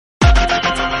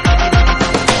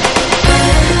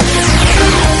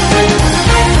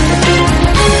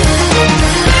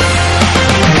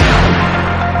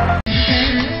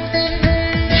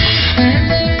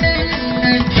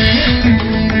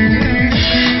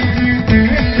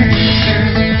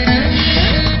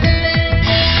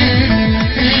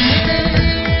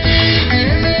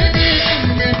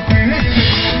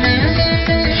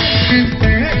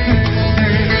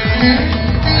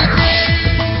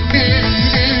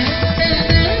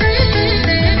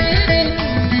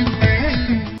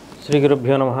శ్రీ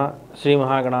గురుభ్యో నమః. శ్రీ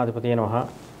మహాగణాధిపతి నమః.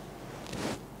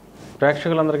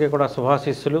 ప్రేక్షకులందరికీ కూడా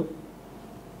శుభాశీస్సులు.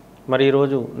 మరి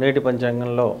ఈరోజు నేటి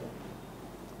పంచాంగంలో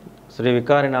శ్రీ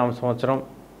వికారినామ సంవత్సరం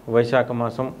వైశాఖ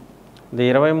మాసం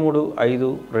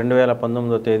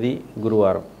 23/5/2019 తేదీ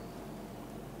గురువారం.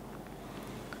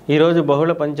 ఈరోజు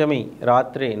బహుళ పంచమి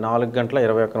రాత్రి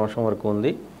 4:21 వరకు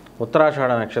ఉంది. ఉత్తరాషాఢ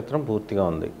నక్షత్రం పూర్తిగా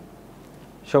ఉంది.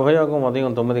 శుభయోగం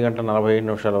ఉదయం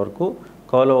 9:47 వరకు,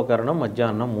 కౌలవకరణం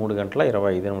మధ్యాహ్నం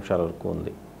 3:25 వరకు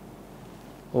ఉంది.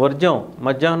 వర్జం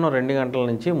మధ్యాహ్నం 2 గంటల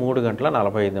నుంచి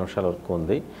 3:45 వరకు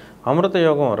ఉంది. అమృత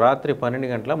యోగం రాత్రి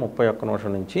 12:31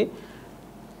 నుంచి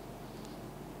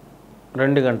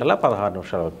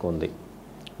 2:16 వరకు ఉంది.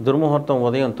 దుర్ముహూర్తం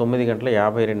ఉదయం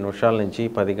 9:52 నుంచి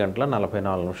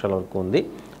 10:44 వరకు ఉంది.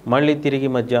 మళ్ళీ తిరిగి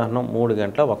మధ్యాహ్నం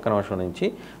 3:01 నుంచి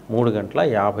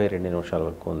 3:52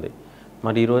 వరకు ఉంది.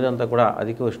 మరి ఈరోజంతా కూడా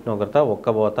అధిక ఉష్ణోగ్రత,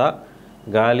 ఒక్కబోత,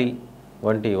 గాలి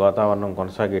వంటి వాతావరణం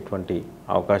కొనసాగేటువంటి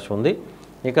అవకాశం ఉంది.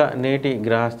 ఇక నేటి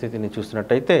గ్రహస్థితిని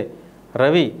చూసినట్టయితే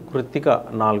రవి కృత్తిక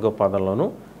 4వ పాదంలోను,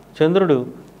 చంద్రుడు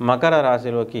మకర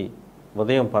రాశిలోకి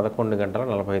ఉదయం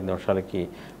 11:45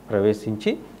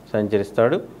 ప్రవేశించి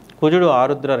సంచరిస్తాడు. కుజుడు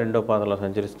ఆరుద్ర 2వ పాదంలో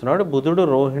సంచరిస్తున్నాడు. బుధుడు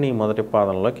రోహిణి 1వ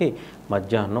పాదంలోకి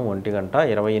మధ్యాహ్నం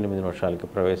 1:28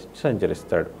 ప్రవేశించి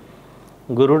సంచరిస్తాడు.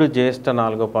 గురుడు జ్యేష్ఠ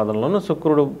 4వ పాదంలోను,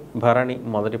 శుక్రుడు భరణి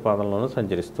 1వ పాదంలోను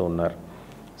సంచరిస్తూ ఉన్నారు.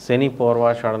 శని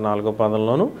పూర్వాషాఢ 4వ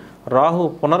పాదంలోను, రాహు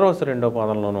పునర్వసు 2వ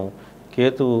పాదంలోను,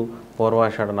 కేతువు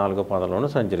పూర్వాషాఢ 4వ పాదంలోను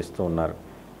సంచరిస్తూ ఉన్నారు.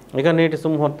 ఇక నేటి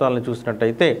సుముహూర్తాలను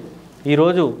చూసినట్టయితే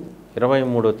ఈరోజు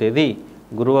 23వ తేదీ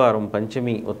గురువారం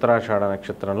పంచమి ఉత్తరాషాఢ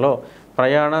నక్షత్రంలో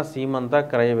ప్రయాణ, సీమంత,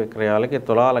 క్రయ విక్రయాలకి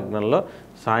తులాలగ్నంలో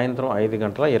సాయంత్రం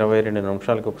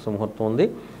 5:22 ఒక సుముహూర్తం ఉంది.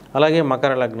 అలాగే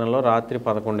మకర లగ్నంలో రాత్రి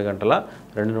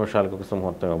 11:02 ఒక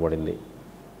సుముహూర్తం ఇవ్వబడింది.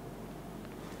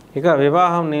 ఇక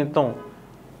వివాహం నిమిత్తం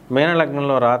మేన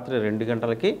లగ్నంలో రాత్రి 2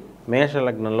 గంటలకి, మేష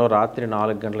లగ్నంలో రాత్రి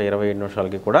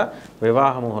 4:27 కూడా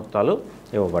వివాహ ముహూర్తాలు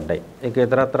ఇవ్వబడ్డాయి. ఇక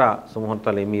ఇతరత్ర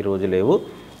సుముహూర్తాలు ఏమీ రోజు లేవు.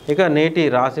 ఇక నేటి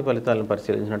రాశి ఫలితాలను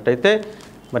పరిశీలించినట్టయితే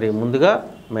మరి ముందుగా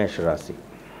మేషరాశి.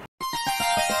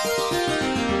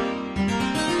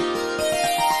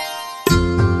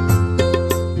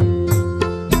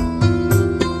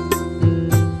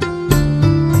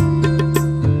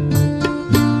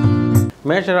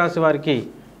 మేషరాశి వారికి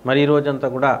మరి ఈ రోజంతా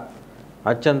కూడా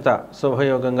అత్యంత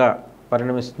శుభయోగంగా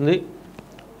పరిణమిస్తుంది.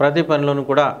 ప్రతి పనిలోనూ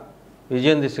కూడా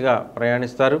విజయం దిశగా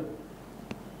ప్రయాణిస్తారు.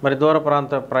 మరి దూర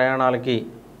ప్రాంత ప్రయాణాలకి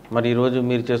మరి ఈరోజు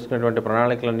మీరు చేసుకునేటువంటి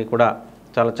ప్రణాళికలన్నీ కూడా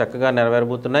చాలా చక్కగా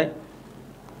నెరవేరబోతున్నాయి.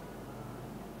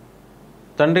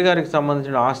 తండ్రి గారికి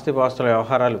సంబంధించిన ఆస్తిపాస్తుల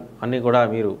వ్యవహారాలు అన్నీ కూడా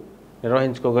మీరు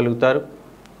నిర్వహించుకోగలుగుతారు.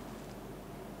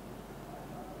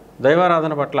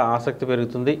 దైవారాధన పట్ల ఆసక్తి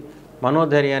పెరుగుతుంది.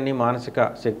 మనోధైర్యాన్ని, మానసిక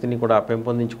శక్తిని కూడా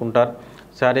పెంపొందించుకుంటారు.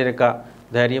 శారీరక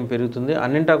ధైర్యం పెరుగుతుంది.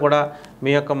 అన్నింటా కూడా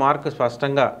మీ యొక్క మార్కు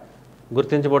స్పష్టంగా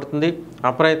గుర్తించబడుతుంది.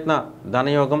 అప్రయత్న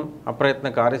ధనయోగం, అప్రయత్న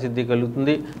కార్యసిద్ధి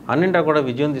కలుగుతుంది. అన్నింటా కూడా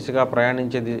విజయం దిశగా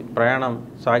ప్రయాణం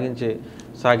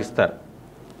సాగిస్తారు.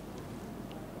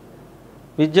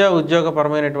 విద్యా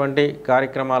ఉద్యోగపరమైనటువంటి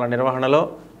కార్యక్రమాల నిర్వహణలో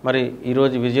మరి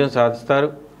ఈరోజు విజయం సాధిస్తారు.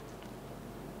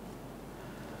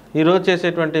 ఈరోజు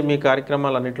చేసేటువంటి మీ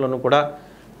కార్యక్రమాలన్నింటిలోనూ కూడా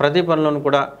ప్రతి పనిలోనూ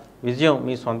కూడా విజయం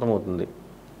మీ సొంతమవుతుంది.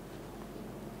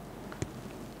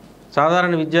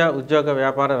 సాధారణ విద్యా ఉద్యోగ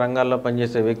వ్యాపార రంగాల్లో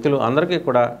పనిచేసే వ్యక్తులు అందరికీ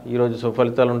కూడా ఈరోజు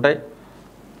సుఫలితాలు ఉంటాయి.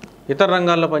 ఇతర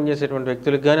రంగాల్లో పనిచేసేటువంటి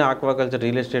వ్యక్తులకు కానీ, ఆక్వాకల్చర్,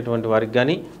 రియల్ ఎస్టేట్ వంటి వారికి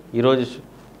కానీ ఈరోజు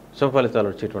సుఫలితాలు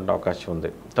వచ్చేటువంటి అవకాశం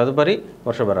ఉంది. తదుపరి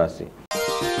వృషభ రాశి.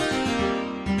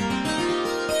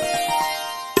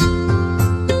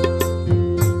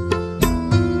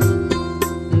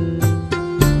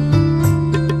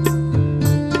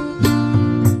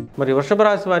 మరి వృషభ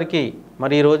రాశి వారికి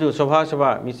మరి ఈరోజు శుభాశుభ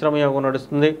మిశ్రమ యోగం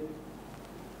నడుస్తుంది.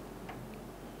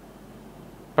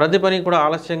 ప్రతి పని కూడా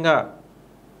ఆలస్యంగా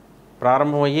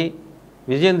ప్రారంభమయ్యి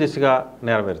విజయం దిశగా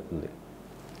నెరవేరుతుంది.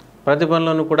 ప్రతి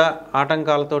పనిలోనూ కూడా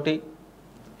ఆటంకాలతోటి,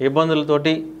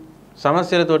 ఇబ్బందులతోటి,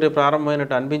 సమస్యలతోటి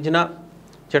ప్రారంభమైనట్టు అనిపించినా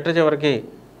చివరికి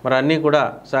మరి అన్నీ కూడా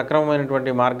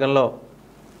సక్రమమైనటువంటి మార్గంలో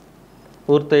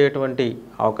పూర్తయ్యేటువంటి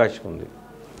అవకాశం ఉంది.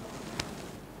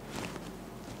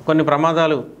 కొన్ని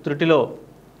ప్రమాదాలు త్రుటిలో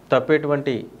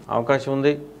తప్పేటువంటి అవకాశం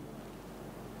ఉంది.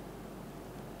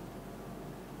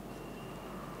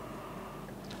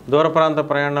 దూర ప్రాంత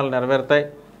ప్రయాణాలు నెరవేరుతాయి.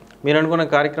 మీరు అనుకున్న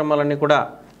కార్యక్రమాలన్నీ కూడా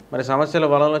మరి సమస్యల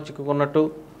వలంలో చిక్కుకున్నట్టు,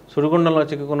 సుడిగుండంలో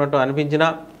చిక్కుకున్నట్టు అనిపించినా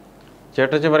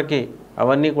చివరికి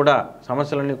అవన్నీ కూడా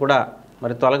సమస్యలన్నీ కూడా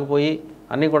మరి తొలగిపోయి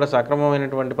అన్నీ కూడా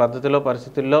సక్రమమైనటువంటి పద్ధతిలో,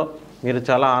 పరిస్థితుల్లో మీరు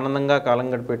చాలా ఆనందంగా కాలం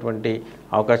గడిపేటువంటి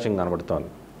అవకాశం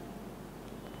కనబడుతోంది.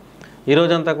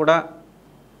 ఈరోజంతా కూడా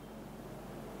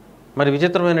మరి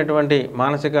విచిత్రమైనటువంటి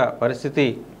మానసిక పరిస్థితి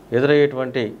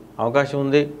ఎదురయ్యేటువంటి అవకాశం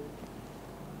ఉంది.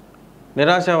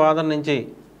 నిరాశావాదం నుంచి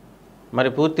మరి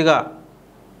పూర్తిగా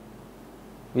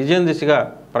విజయం దిశగా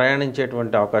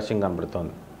ప్రయాణించేటువంటి అవకాశం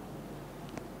కనబడుతోంది.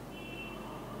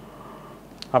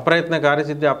 అప్రయత్న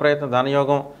కార్యసిద్ధి, అప్రయత్న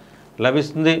ధనయోగం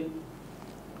లభిస్తుంది.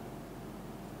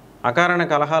 అకారణ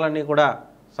కలహాలన్నీ కూడా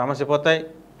సమసిపోతాయి.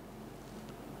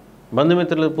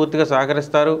 బంధుమిత్రులు పూర్తిగా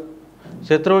సహకరిస్తారు.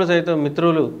 శత్రువులు సైతం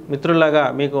మిత్రుల్లాగా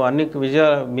మీకు అన్ని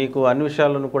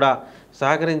విషయాలను కూడా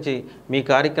సహకరించి మీ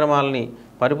కార్యక్రమాలని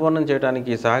పరిపూర్ణం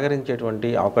చేయడానికి సహకరించేటువంటి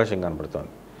అవకాశం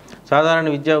కనబడుతోంది. సాధారణ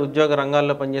విద్యా ఉద్యోగ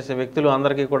రంగాల్లో పనిచేసే వ్యక్తులు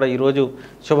అందరికీ కూడా ఈరోజు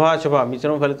శుభాశుభ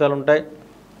మిశ్రమ ఫలితాలు ఉంటాయి.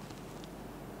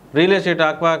 రియల్ ఎస్టేట్,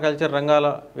 ఆక్వాకల్చర్ రంగాల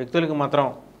వ్యక్తులకు మాత్రం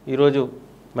ఈరోజు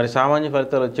మరి సామాన్య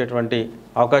ఫలితాలు వచ్చేటువంటి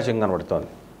అవకాశం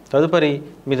కనబడుతోంది. తదుపరి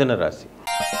మిథున రాశి.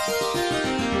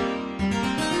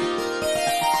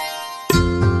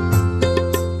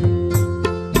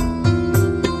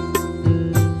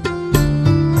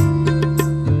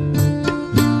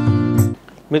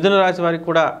 మిథున రాశి వారికి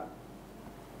కూడా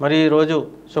మరి ఈరోజు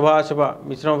శుభాశుభ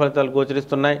మిశ్రమ ఫలితాలు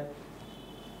గోచరిస్తున్నాయి.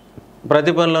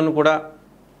 ప్రతి పనులను కూడా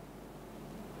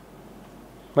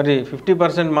మరి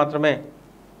 50% మాత్రమే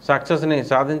సక్సెస్ని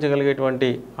సాధించగలిగేటువంటి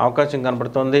అవకాశం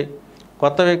కనబడుతోంది.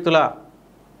 కొత్త వ్యక్తుల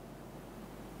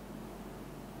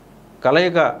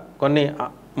కలయిక కొన్ని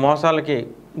మోసాలకి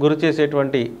గురి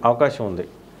చేసేటువంటి అవకాశం ఉంది.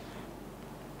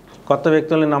 కొత్త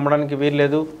వ్యక్తుల్ని నమ్మడానికి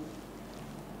వీల్లేదు.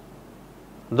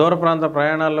 దూర ప్రాంత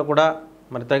ప్రయాణాల్లో కూడా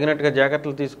మరి తగినట్టుగా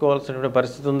జాగ్రత్తలు తీసుకోవాల్సినటువంటి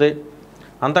పరిస్థితి ఉంది.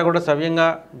 అంతా కూడా సవ్యంగా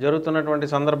జరుగుతున్నటువంటి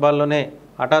సందర్భాల్లోనే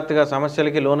హఠాత్తుగా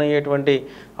సమస్యలకి లోనయ్యేటువంటి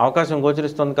అవకాశం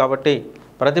గోచరిస్తుంది. కాబట్టి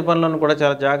ప్రతి పనులను కూడా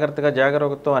చాలా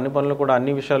జాగరూకతతో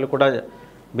అన్ని విషయాలు కూడా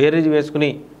బేరీజు వేసుకుని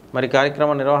మరి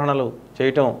కార్యక్రమ నిర్వహణలు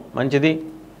చేయటం మంచిది.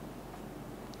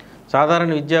 సాధారణ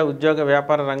విద్యా ఉద్యోగ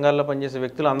వ్యాపార రంగాల్లో పనిచేసే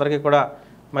వ్యక్తులు అందరికీ కూడా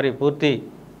మరి పూర్తి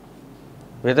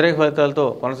వ్యతిరేక ఫలితాలతో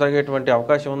కొనసాగేటువంటి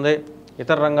అవకాశం ఉంది.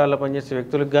 ఇతర రంగాల్లో పనిచేసే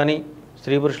వ్యక్తులకు కానీ,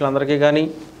 స్త్రీ పురుషులందరికీ కానీ,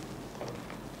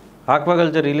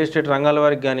 ఆక్వాకల్చర్, రియల్ ఎస్టేట్ రంగాల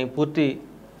వారికి కానీ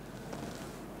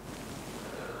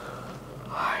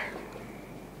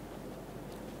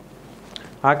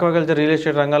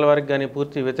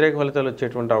పూర్తి వ్యతిరేక ఫలితాలు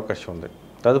వచ్చేటువంటి అవకాశం ఉంది.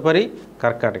 తదుపరి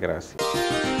కర్కాటక రాశి.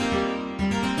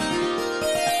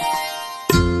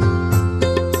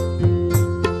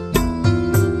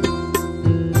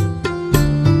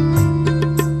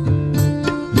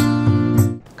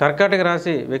 కర్కాటక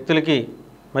రాశి వ్యక్తులకి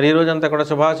మరి ఈరోజంతా కూడా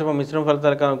శుభాశుభ మిశ్రమ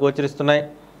ఫలితాలు గోచరిస్తున్నాయి.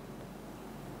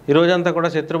 ఈరోజంతా కూడా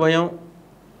శత్రు భయం,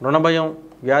 రుణ భయం,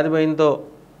 వ్యాధి భయంతో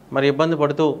మరి ఇబ్బంది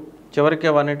పడుతూ చివరికి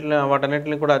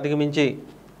వాటన్నిటిని కూడా అధిగమించి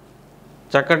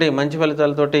చక్కటి మంచి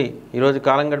ఫలితాలతోటి ఈరోజు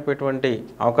కాలం గడిపేటువంటి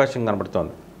అవకాశం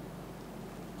కనబడుతోంది.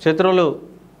 శత్రువులు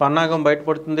పన్నాగం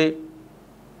బయటపడుతుంది.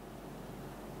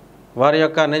 వారి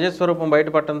యొక్క నిజస్వరూపం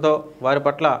బయటపడటంతో వారి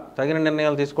పట్ల తగిన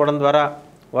నిర్ణయాలు తీసుకోవడం ద్వారా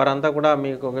వారంతా కూడా మీ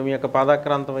యొక్క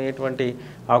పాదాక్రాంతం అయ్యేటువంటి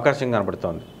అవకాశం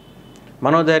కనబడుతోంది.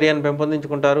 మనోధైర్యాన్ని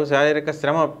పెంపొందించుకుంటారు. శారీరక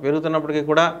శ్రమ పెరుగుతున్నప్పటికీ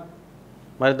కూడా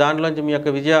మరి దాంట్లోంచి మీ యొక్క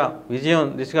విజయం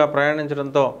దిశగా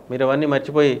ప్రయాణించడంతో మీరు అవన్నీ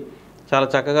మర్చిపోయి చాలా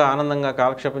చక్కగా ఆనందంగా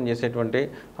కాలక్షేపం చేసేటువంటి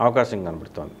అవకాశం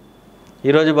కనబడుతోంది.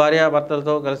 ఈరోజు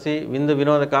భార్యాభర్తలతో కలిసి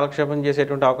వినోద కాలక్షేపం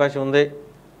చేసేటువంటి అవకాశం ఉంది.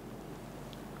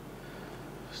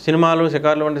 సినిమాలు,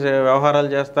 షికార్లు వంటి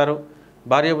వ్యవహారాలు చేస్తారు.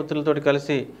 భార్యాపుత్రులతో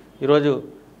కలిసి ఈరోజు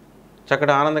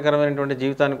చక్కటి ఆనందకరమైనటువంటి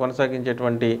జీవితాన్ని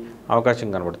కొనసాగించేటువంటి అవకాశం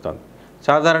కనబడుతోంది.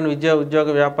 సాధారణ విద్యా ఉద్యోగ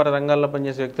వ్యాపార రంగాల్లో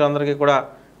పనిచేసే వ్యక్తులందరికీ కూడా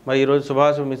మరి ఈరోజు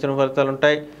శుభాశుభ మిశ్రమ ఫలితాలు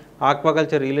ఉంటాయి.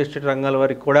 ఆక్వాకల్చర్, రియల్ ఎస్టేట్ రంగాల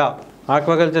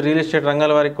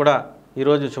వారికి కూడా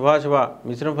ఈరోజు శుభాశుభ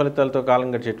మిశ్రమ ఫలితాలతో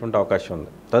కాలం గడిచేటువంటి అవకాశం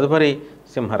ఉంది. తదుపరి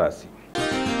సింహరాశి.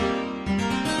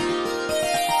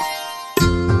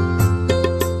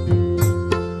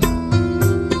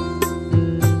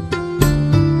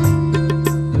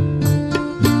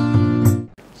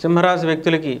 సింహరాశి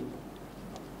వ్యక్తులకి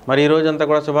మరి ఈరోజంతా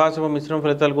కూడా శుభాశుభ మిశ్రమ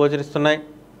ఫలితాలు గోచరిస్తున్నాయి.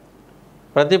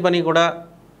 ప్రతి పని కూడా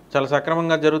చాలా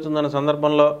సక్రమంగా జరుగుతుందన్న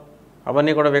సందర్భంలో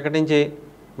అవన్నీ కూడా వికటించి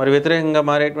మరి వ్యతిరేకంగా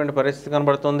మారేటువంటి పరిస్థితి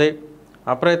కనబడుతుంది.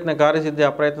 అప్రయత్న కార్యసిద్ధి,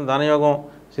 అప్రయత్న ధనయోగం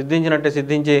సిద్ధించినట్టే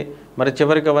సిద్ధించి మరి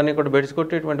చివరికి అవన్నీ కూడా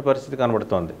బెడిసికొట్టేటువంటి పరిస్థితి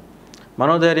కనబడుతోంది.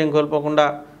 మనోధైర్యం కోల్పోకుండా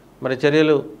మరి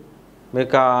చర్యలు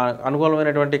మీకు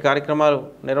అనుకూలమైనటువంటి కార్యక్రమాలు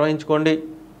నిర్వహించుకోండి.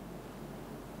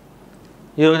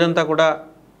 ఈ రోజంతా కూడా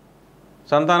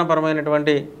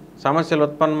సంతానపరమైనటువంటి సమస్యలు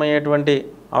ఉత్పన్నమయ్యేటువంటి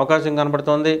అవకాశం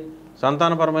కనబడుతోంది.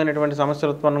 సంతానపరమైనటువంటి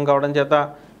సమస్యలు ఉత్పన్నం కావడం చేత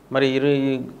మరి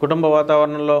ఈ కుటుంబ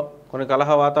వాతావరణంలో కొన్ని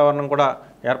కలహ వాతావరణం కూడా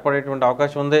ఏర్పడేటువంటి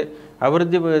అవకాశం ఉంది.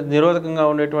 అభివృద్ధి నిరోధకంగా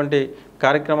ఉండేటువంటి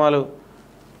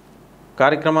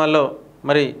కార్యక్రమాల్లో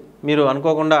మరి మీరు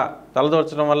అనుకోకుండా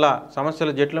తలదోర్చడం వల్ల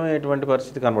సమస్యలు జటిలమయ్యేటువంటి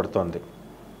పరిస్థితి కనబడుతోంది.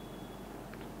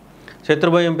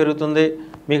 శత్రుభయం పెరుగుతుంది.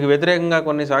 మీకు వ్యతిరేకంగా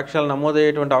కొన్ని సాక్ష్యాలు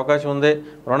నమోదయ్యేటువంటి అవకాశం ఉంది.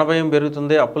 రుణ భయం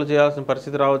పెరుగుతుంది, అప్పులు చేయాల్సిన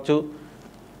పరిస్థితి రావచ్చు.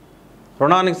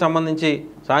 రుణానికి సంబంధించి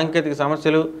సాంకేతిక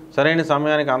సమస్యలు, సరైన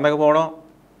సమయానికి అందకపోవడం,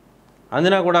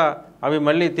 అందినా కూడా అవి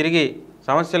మళ్ళీ తిరిగి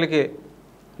సమస్యలకి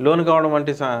లోను కావడం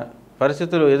వంటి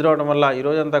పరిస్థితులు ఎదురవడం వల్ల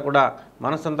ఈరోజంతా కూడా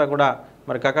మనసంతా కూడా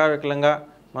మరి కకావికలంగా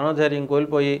మనోధైర్యం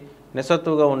కోల్పోయి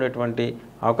నిస్సత్తుగా ఉండేటువంటి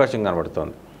అవకాశం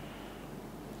కనబడుతోంది.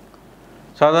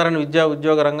 సాధారణ విద్యా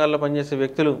ఉద్యోగ రంగాల్లో పనిచేసే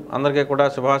వ్యక్తులు అందరికీ కూడా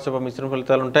శుభాశుభ మిశ్రమ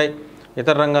ఫలితాలు ఉంటాయి.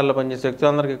 ఇతర రంగాల్లో పనిచేసే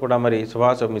వ్యక్తులందరికీ కూడా మరి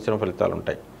శుభాశుభ మిశ్రమ ఫలితాలు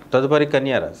ఉంటాయి. తదుపరి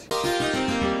కన్యా రాశి.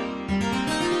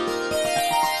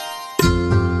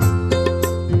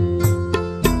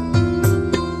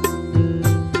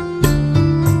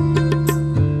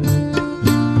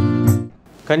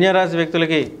 కన్యా రాశి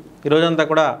వ్యక్తులకి ఈరోజంతా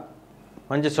కూడా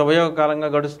మంచి శుభయోగ కాలంగా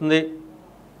గడుస్తుంది.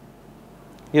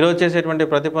 ఈరోజు చేసేటువంటి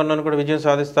ప్రతి పనులను కూడా విజయం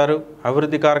సాధిస్తారు.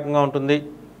 అభివృద్ధి కారకంగా ఉంటుంది.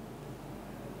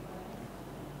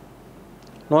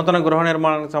 నూతన గృహ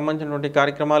నిర్మాణానికి సంబంధించినటువంటి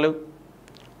కార్యక్రమాలు,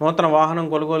 నూతన వాహనం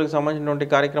కొనుగోలుకు సంబంధించినటువంటి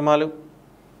కార్యక్రమాలు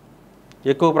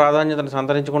ఎక్కువ ప్రాధాన్యతను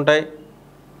సంతరించుకుంటాయి.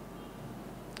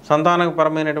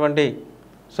 సంతానపరమైనటువంటి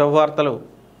శుభవార్తలు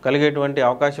కలిగేటువంటి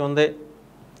అవకాశం ఉంది.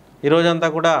 ఈరోజంతా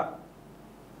కూడా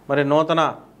మరి నూతన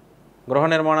గృహ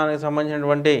నిర్మాణానికి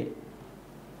సంబంధించినటువంటి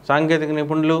సాంకేతిక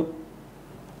నిపుణులు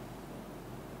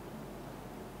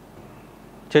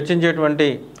చర్చించేటువంటి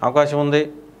అవకాశం ఉంది.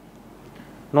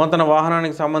 నూతన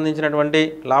వాహనానికి సంబంధించినటువంటి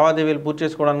లావాదేవీలు పూర్తి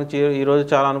చేసుకోవడానికి ఈరోజు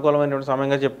చాలా అనుకూలమైనటువంటి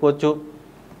సమయంగా చెప్పుకోవచ్చు.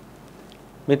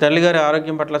 మీ తల్లిగారి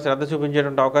ఆరోగ్యం పట్ల శ్రద్ధ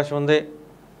చూపించేటువంటి అవకాశం ఉంది.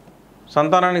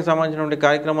 సంతానానికి సంబంధించినటువంటి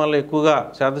కార్యక్రమాల్లో ఎక్కువగా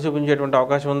శ్రద్ధ చూపించేటువంటి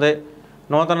అవకాశం ఉంది.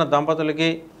 నూతన దంపతులకి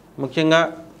ముఖ్యంగా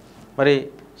మరి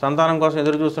సంతానం కోసం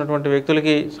ఎదురు చూస్తున్నటువంటి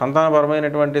వ్యక్తులకి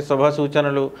సంతానపరమైనటువంటి శుభ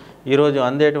సూచనలు ఈరోజు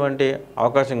అందేటువంటి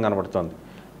అవకాశం కనబడుతుంది.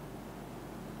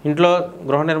 ఇంట్లో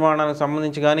గృహ నిర్మాణానికి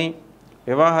సంబంధించి కానీ,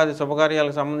 వివాహాది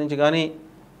శుభకార్యాలకు సంబంధించి కానీ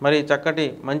మరి చక్కటి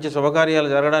మంచి శుభకార్యాలు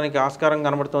జరగడానికి ఆస్కారం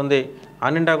కనబడుతుంది.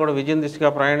 అన్నింటా కూడా విజయం దిశగా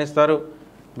ప్రయాణిస్తారు.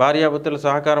 భార్యాభర్తల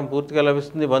సహకారం పూర్తిగా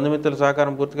లభిస్తుంది. బంధుమిత్రుల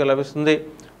సహకారం పూర్తిగా లభిస్తుంది.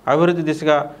 అభివృద్ధి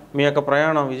దిశగా మీ యొక్క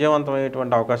ప్రయాణం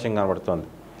విజయవంతమయ్యేటువంటి అవకాశం కనబడుతుంది.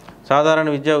 సాధారణ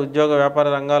విద్యా ఉద్యోగ వ్యాపార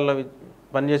రంగాల్లో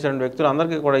పనిచేసే వ్యక్తులు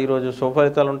అందరికీ కూడా ఈరోజు శుభ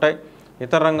ఫలితాలు ఉంటాయి.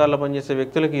 ఇతర రంగాల్లో పనిచేసే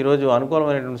వ్యక్తులకి ఈరోజు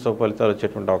అనుకూలమైనటువంటి శుభ ఫలితాలు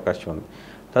వచ్చేటువంటి అవకాశం ఉంది.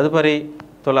 తదుపరి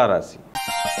తులారాశి.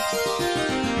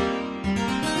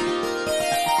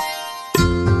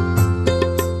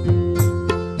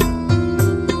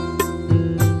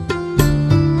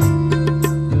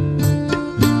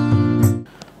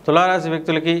 తులారాశి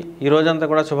వ్యక్తులకి ఈరోజంతా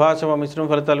కూడా శుభాశుభ మిశ్రమ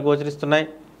ఫలితాలు గోచరిస్తున్నాయి.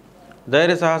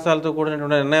 ధైర్య సాహసాలతో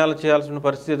కూడినటువంటి నిర్ణయాలు చేయాల్సిన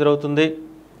పరిస్థితి ఎదురవుతుంది.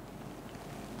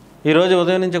 ఈరోజు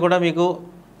ఉదయం నుంచి కూడా మీకు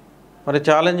మరి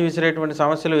ఛాలెంజ్ విసిరేటువంటి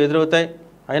సమస్యలు ఎదురవుతాయి.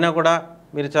 అయినా కూడా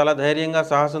మీరు చాలా ధైర్యంగా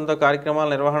సాహసంతో కార్యక్రమాల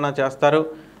నిర్వహణ చేస్తారు.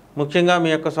 ముఖ్యంగా మీ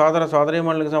యొక్క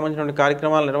సోదరీమణులకు సంబంధించిన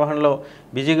కార్యక్రమాల నిర్వహణలో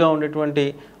బిజీగా ఉండేటువంటి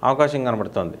అవకాశం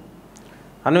కనబడుతుంది.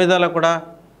 అన్ని విధాలా కూడా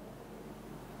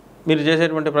మీరు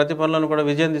చేసేటువంటి ప్రతి పనులను కూడా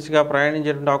విజయం దిశగా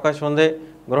ప్రయాణించేటువంటి అవకాశం ఉంది.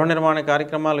 గృహ నిర్మాణ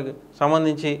కార్యక్రమాలకు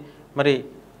సంబంధించి మరి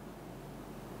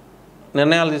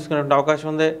నిర్ణయాలు తీసుకునేటువంటి అవకాశం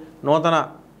ఉంది. నూతన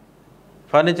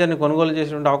ఫర్నిచర్ని కొనుగోలు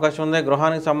చేసేటువంటి అవకాశం ఉంది.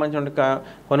 గృహానికి సంబంధించిన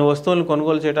కొన్ని వస్తువులను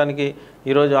కొనుగోలు చేయడానికి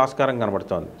ఈరోజు ఆస్కారం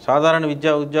కనబడుతోంది. సాధారణ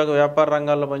విద్యా ఉద్యోగ వ్యాపార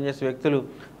రంగాల్లో పనిచేసే వ్యక్తులు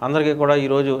అందరికీ కూడా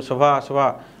ఈరోజు శుభ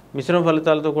మిశ్రమ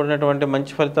ఫలితాలతో కూడినటువంటి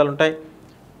మంచి ఫలితాలు ఉంటాయి.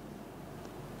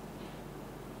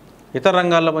 ఇతర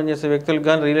రంగాల్లో పనిచేసే వ్యక్తులకు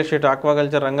కానీ, రియల్ ఎస్టేట్,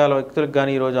 ఆక్వాకల్చర్ రంగాల వ్యక్తులకు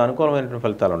కానీ ఈరోజు అనుకూలమైనటువంటి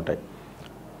ఫలితాలు ఉంటాయి.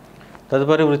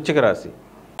 తదుపరి వృశ్చిక రాశి.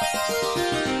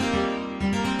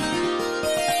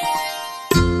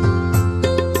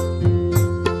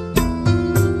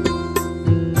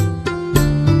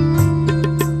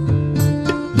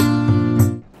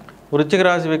 వృశ్చిక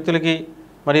రాశి వ్యక్తులకి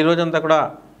మరి ఈరోజంతా కూడా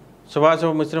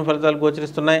శుభాశుభ మిశ్రమ ఫలితాలు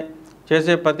గోచరిస్తున్నాయి.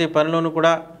 చేసే ప్రతి పనిలోనూ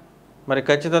కూడా మరి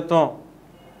ఖచ్చితత్వం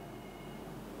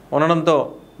ఉండడంతో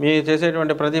మీరు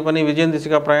చేసేటువంటి ప్రతి పని విజయం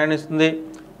దిశగా ప్రయాణిస్తుంది.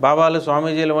 బాబాలు,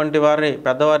 స్వామీజీల వంటి వారిని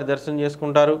పెద్దవారి దర్శనం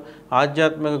చేసుకుంటారు.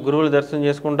 ఆధ్యాత్మిక గురువులు దర్శనం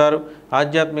చేసుకుంటారు.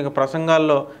 ఆధ్యాత్మిక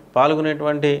ప్రసంగాల్లో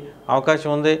పాల్గొనేటువంటి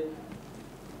అవకాశం ఉంది.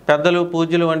 పెద్దలు,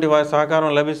 పూజ్యులు వంటి వారి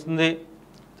సహకారం లభిస్తుంది.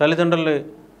 తల్లిదండ్రులు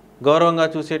గౌరవంగా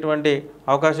చూసేటువంటి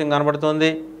అవకాశం కనబడుతుంది.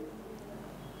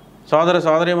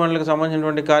 సోదరీమణులకు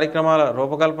సంబంధించినటువంటి కార్యక్రమాల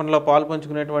రూపకల్పనలో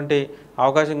పాల్పంచుకునేటువంటి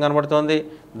అవకాశం కనబడుతోంది.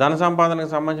 ధన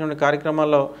సంపాదనకు సంబంధించిన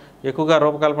కార్యక్రమాల్లో ఎక్కువగా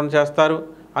రూపకల్పన చేస్తారు.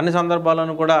 అన్ని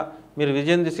సందర్భాల్లోనూ కూడా మీరు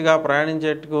విజయం దిశగా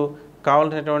ప్రయాణించేందుకు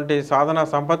కావాల్సినటువంటి సాధన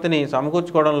సంపత్తిని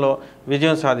సమకూర్చుకోవడంలో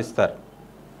విజయం సాధిస్తారు.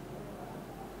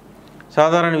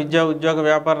 సాధారణ విద్యా ఉద్యోగ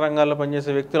వ్యాపార రంగాల్లో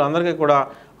పనిచేసే వ్యక్తులు అందరికీ కూడా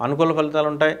అనుకూల ఫలితాలు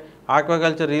ఉంటాయి.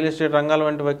 ఆక్వాకల్చర్, రియల్ ఎస్టేట్ రంగాల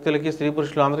వంటి వ్యక్తులకి, స్త్రీ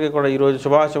పురుషులు అందరికీ కూడా ఈరోజు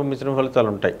శుభాశుభ మిశ్రమ ఫలితాలు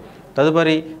ఉంటాయి.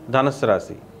 తదుపరి ధనుస్సు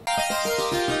రాశి.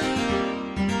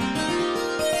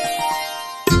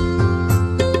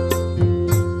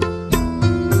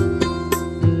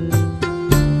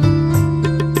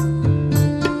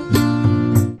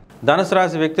 ధనుసు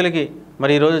రాశి వ్యక్తులకి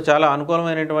మరి ఈరోజు చాలా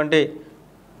అనుకూలమైనటువంటి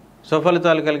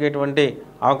సుఫలితాలు కలిగేటువంటి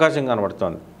అవకాశం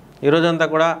కనబడుతోంది. ఈరోజంతా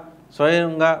కూడా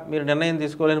స్వయంగా మీరు నిర్ణయం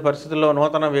తీసుకోలేని పరిస్థితుల్లో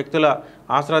నూతన వ్యక్తుల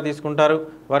ఆసరా తీసుకుంటారు.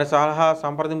 వారి సలహా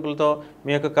సంప్రదింపులతో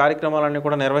మీ యొక్క కార్యక్రమాలన్నీ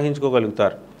కూడా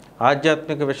నిర్వహించుకోగలుగుతారు.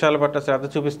 ఆధ్యాత్మిక విషయాల పట్ల శ్రద్ధ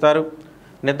చూపిస్తారు.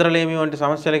 నిద్రలేమి వంటి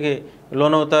సమస్యలకి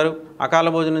లోనవుతారు. అకాల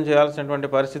భోజనం చేయాల్సినటువంటి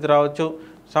పరిస్థితి రావచ్చు.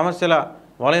 సమస్యల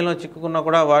వలయంలో చిక్కుకున్నా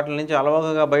కూడా వాటి నుంచి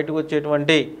అలవోకగా బయటకు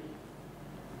వచ్చేటువంటి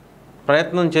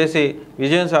ప్రయత్నం చేసి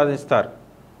విజయం సాధిస్తారు.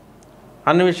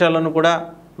 అన్ని విషయాలను కూడా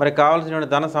మరి కావాల్సిన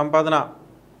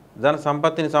ధన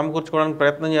సంపత్తిని సమకూర్చుకోవడానికి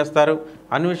ప్రయత్నం చేస్తారు.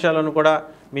 అన్ని విషయాలను కూడా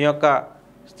మీ యొక్క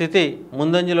స్థితి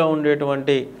ముందంజలో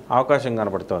ఉండేటువంటి అవకాశం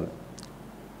కనబడుతోంది.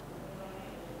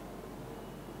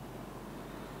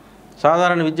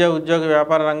 సాధారణ విద్యా ఉద్యోగ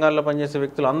వ్యాపార రంగాల్లో పనిచేసే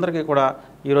వ్యక్తులందరికీ కూడా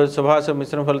ఈరోజు శుభాశుభ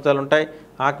మిశ్రమ ఫలితాలు ఉంటాయి.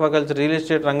 ఆక్వాకల్చర్, రియల్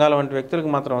ఎస్టేట్ రంగాల వంటి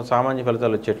వ్యక్తులకు మాత్రం సామాన్య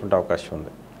ఫలితాలు వచ్చేటువంటి అవకాశం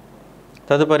ఉంది.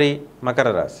 తదుపరి మకర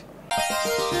రాశి.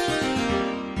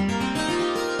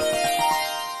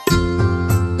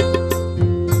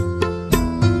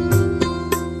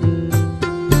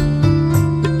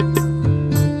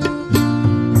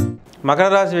 మకర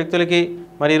రాశి వ్యక్తులకి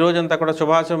మరి ఈరోజంతా కూడా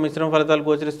శుభాశుభ మిశ్రమ ఫలితాలు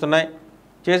గోచరిస్తున్నాయి.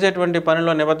 చేసేటువంటి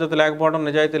పనిలో నిబద్ధత లేకపోవడం,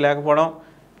 నిజాయితీ లేకపోవడం,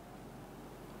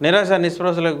 నిరాశ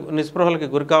నిస్పృహలకి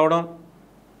గురి కావడం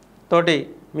తోటి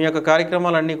మీ యొక్క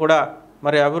కార్యక్రమాలన్నీ కూడా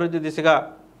మరి అభివృద్ధి దిశగా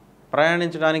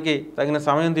ప్రయాణించడానికి తగిన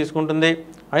సమయం తీసుకుంటుంది.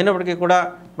 అయినప్పటికీ కూడా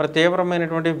మరి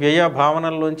తీవ్రమైనటువంటి వ్యయ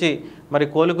భావనల్లోంచి మరి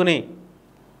కోలుకుని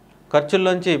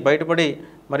ఖర్చుల్లోంచి బయటపడి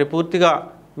మరి పూర్తిగా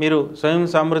మీరు స్వయం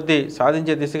సమృద్ధి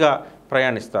సాధించే దిశగా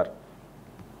ప్రయాణిస్తారు.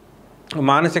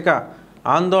 మానసిక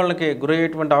ఆందోళనకి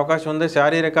గురయ్యేటువంటి అవకాశం ఉంది.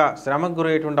 శారీరక శ్రమకు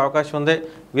గురయ్యేటువంటి అవకాశం ఉంది.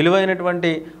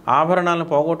 విలువైనటువంటి ఆభరణాలను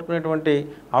పోగొట్టుకునేటువంటి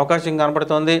అవకాశం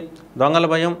కనపడుతోంది. దొంగల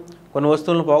భయం, కొన్ని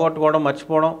వస్తువులను పోగొట్టుకోవడం,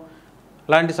 మర్చిపోవడం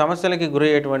లాంటి సమస్యలకి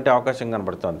గురయ్యేటువంటి అవకాశం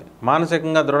కనబడుతోంది.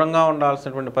 మానసికంగా దృఢంగా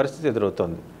ఉండాల్సినటువంటి పరిస్థితి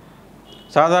ఎదురవుతోంది.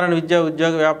 సాధారణ విద్యా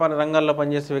ఉద్యోగ వ్యాపార రంగాల్లో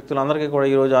పనిచేసే వ్యక్తులందరికీ కూడా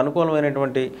ఈరోజు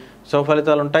అనుకూలమైనటువంటి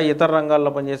శుభఫలితాలు ఉంటాయి. ఇతర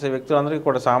రంగాల్లో పనిచేసే వ్యక్తులందరికీ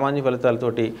కూడా సామాన్య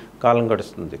ఫలితాలతోటి కాలం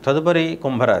గడుస్తుంది. తదుపరి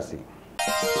కుంభరాశి.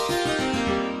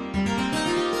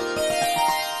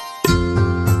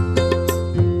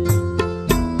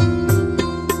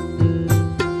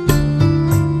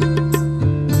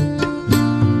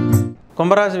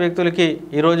 కుంభరాశి వ్యక్తులకి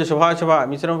ఈరోజు శుభాశుభ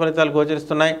మిశ్రమ ఫలితాలు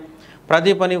గోచరిస్తున్నాయి.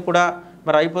 ప్రతి పని కూడా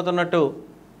మరి అయిపోతున్నట్టు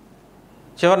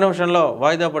చివరి నిమిషంలో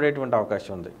వాయిదా పడేటువంటి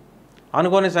అవకాశం ఉంది.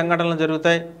 అనుకోని సంఘటనలు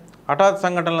జరుగుతాయి. హఠాత్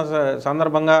సంఘటనల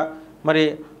సందర్భంగా మరి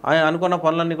అనుకున్న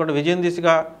పనులన్నీ కూడా విజయం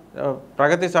దిశగా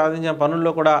ప్రగతి సాధించిన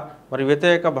పనుల్లో కూడా మరి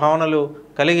వ్యతిరేక భావనలు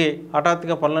కలిగి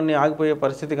హఠాత్తుగా పనులన్నీ ఆగిపోయే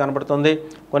పరిస్థితి కనబడుతుంది.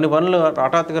 కొన్ని పనులు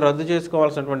హఠాత్తుగా రద్దు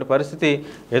చేసుకోవాల్సినటువంటి పరిస్థితి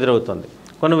ఎదురవుతుంది.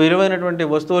 కొన్ని విలువైనటువంటి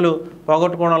వస్తువులు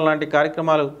పోగొట్టుకోవడం లాంటి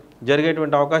కార్యక్రమాలు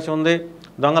జరిగేటువంటి అవకాశం ఉంది.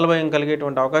 దొంగల భయం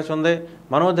కలిగేటువంటి అవకాశం ఉంది.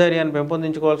 మనోధైర్యాన్ని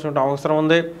పెంపొందించుకోవాల్సిన అవసరం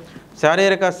ఉంది.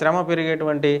 శారీరక శ్రమ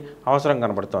పెరిగేటువంటి అవసరం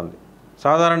కనబడుతోంది.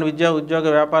 సాధారణ విద్యా ఉద్యోగ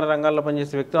వ్యాపార రంగాల్లో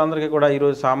పనిచేసే వ్యక్తులందరికీ కూడా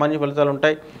ఈరోజు సామాన్య ఫలితాలు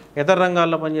ఉంటాయి. ఇతర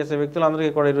రంగాల్లో పనిచేసే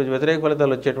వ్యక్తులందరికీ కూడా ఈరోజు వ్యతిరేక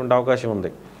ఫలితాలు వచ్చేటువంటి అవకాశం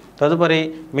ఉంది. తదుపరి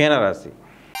మీనరాశి.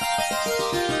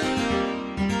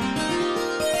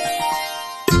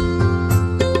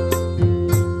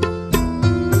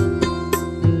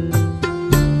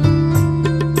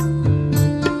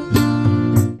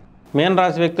 మీన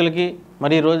రాశి వ్యక్తులకి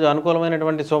మరి ఈరోజు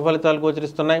అనుకూలమైనటువంటి శుభఫలితాలు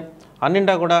గోచరిస్తున్నాయి.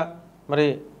 అన్నింటా కూడా మరి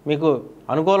మీకు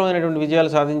అనుకూలమైనటువంటి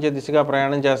విజయాలు సాధించే దిశగా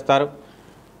ప్రయాణం చేస్తారు.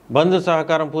 బంధు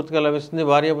సహకారం పూర్తిగా లభిస్తుంది.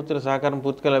 భార్యాపుత్రుల సహకారం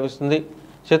పూర్తిగా లభిస్తుంది.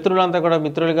 శత్రువులంతా కూడా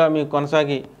మిత్రులుగా మీకు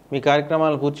కొనసాగి మీ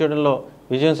కార్యక్రమాలను పూర్తి చేయడంలో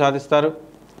విజయం సాధిస్తారు.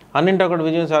 అన్నింటా కూడా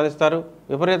విజయం సాధిస్తారు.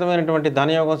 విపరీతమైనటువంటి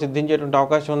ధనయోగం సిద్ధించేటువంటి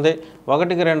అవకాశం ఉంది.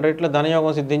 1కి 2 రెట్లు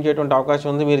ధనయోగం సిద్ధించేటువంటి అవకాశం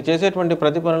ఉంది. మీరు చేసేటువంటి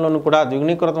ప్రతి పనులను కూడా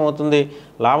ద్విగుణీకృతం అవుతుంది.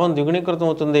 లాభం ద్విగుణీకృతం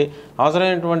అవుతుంది.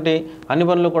 అవసరమైనటువంటి అన్ని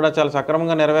పనులు కూడా చాలా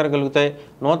సక్రమంగా నెరవేరగలుగుతాయి.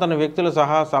 నూతన వ్యక్తుల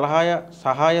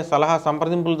సలహా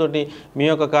సంప్రదింపులతోటి మీ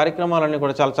యొక్క కార్యక్రమాలన్నీ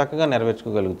కూడా చాలా చక్కగా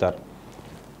నెరవేర్చుకోగలుగుతారు.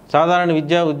 సాధారణ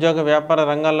విద్యా ఉద్యోగ వ్యాపార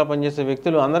రంగాల్లో పనిచేసే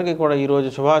వ్యక్తులు అందరికీ కూడా ఈరోజు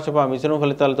శుభాశుభ మిశ్రమ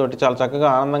ఫలితాలతోటి చాలా చక్కగా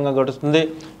ఆనందంగా గడుస్తుంది.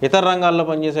 ఇతర రంగాల్లో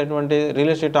పనిచేసేటువంటి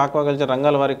రియల్ ఎస్టేట్, ఆక్వాకల్చర్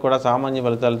రంగాల వారికి కూడా సామాన్య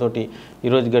ఫలితాలతోటి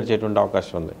ఈరోజు గడిచేటువంటి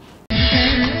అవకాశం ఉంది.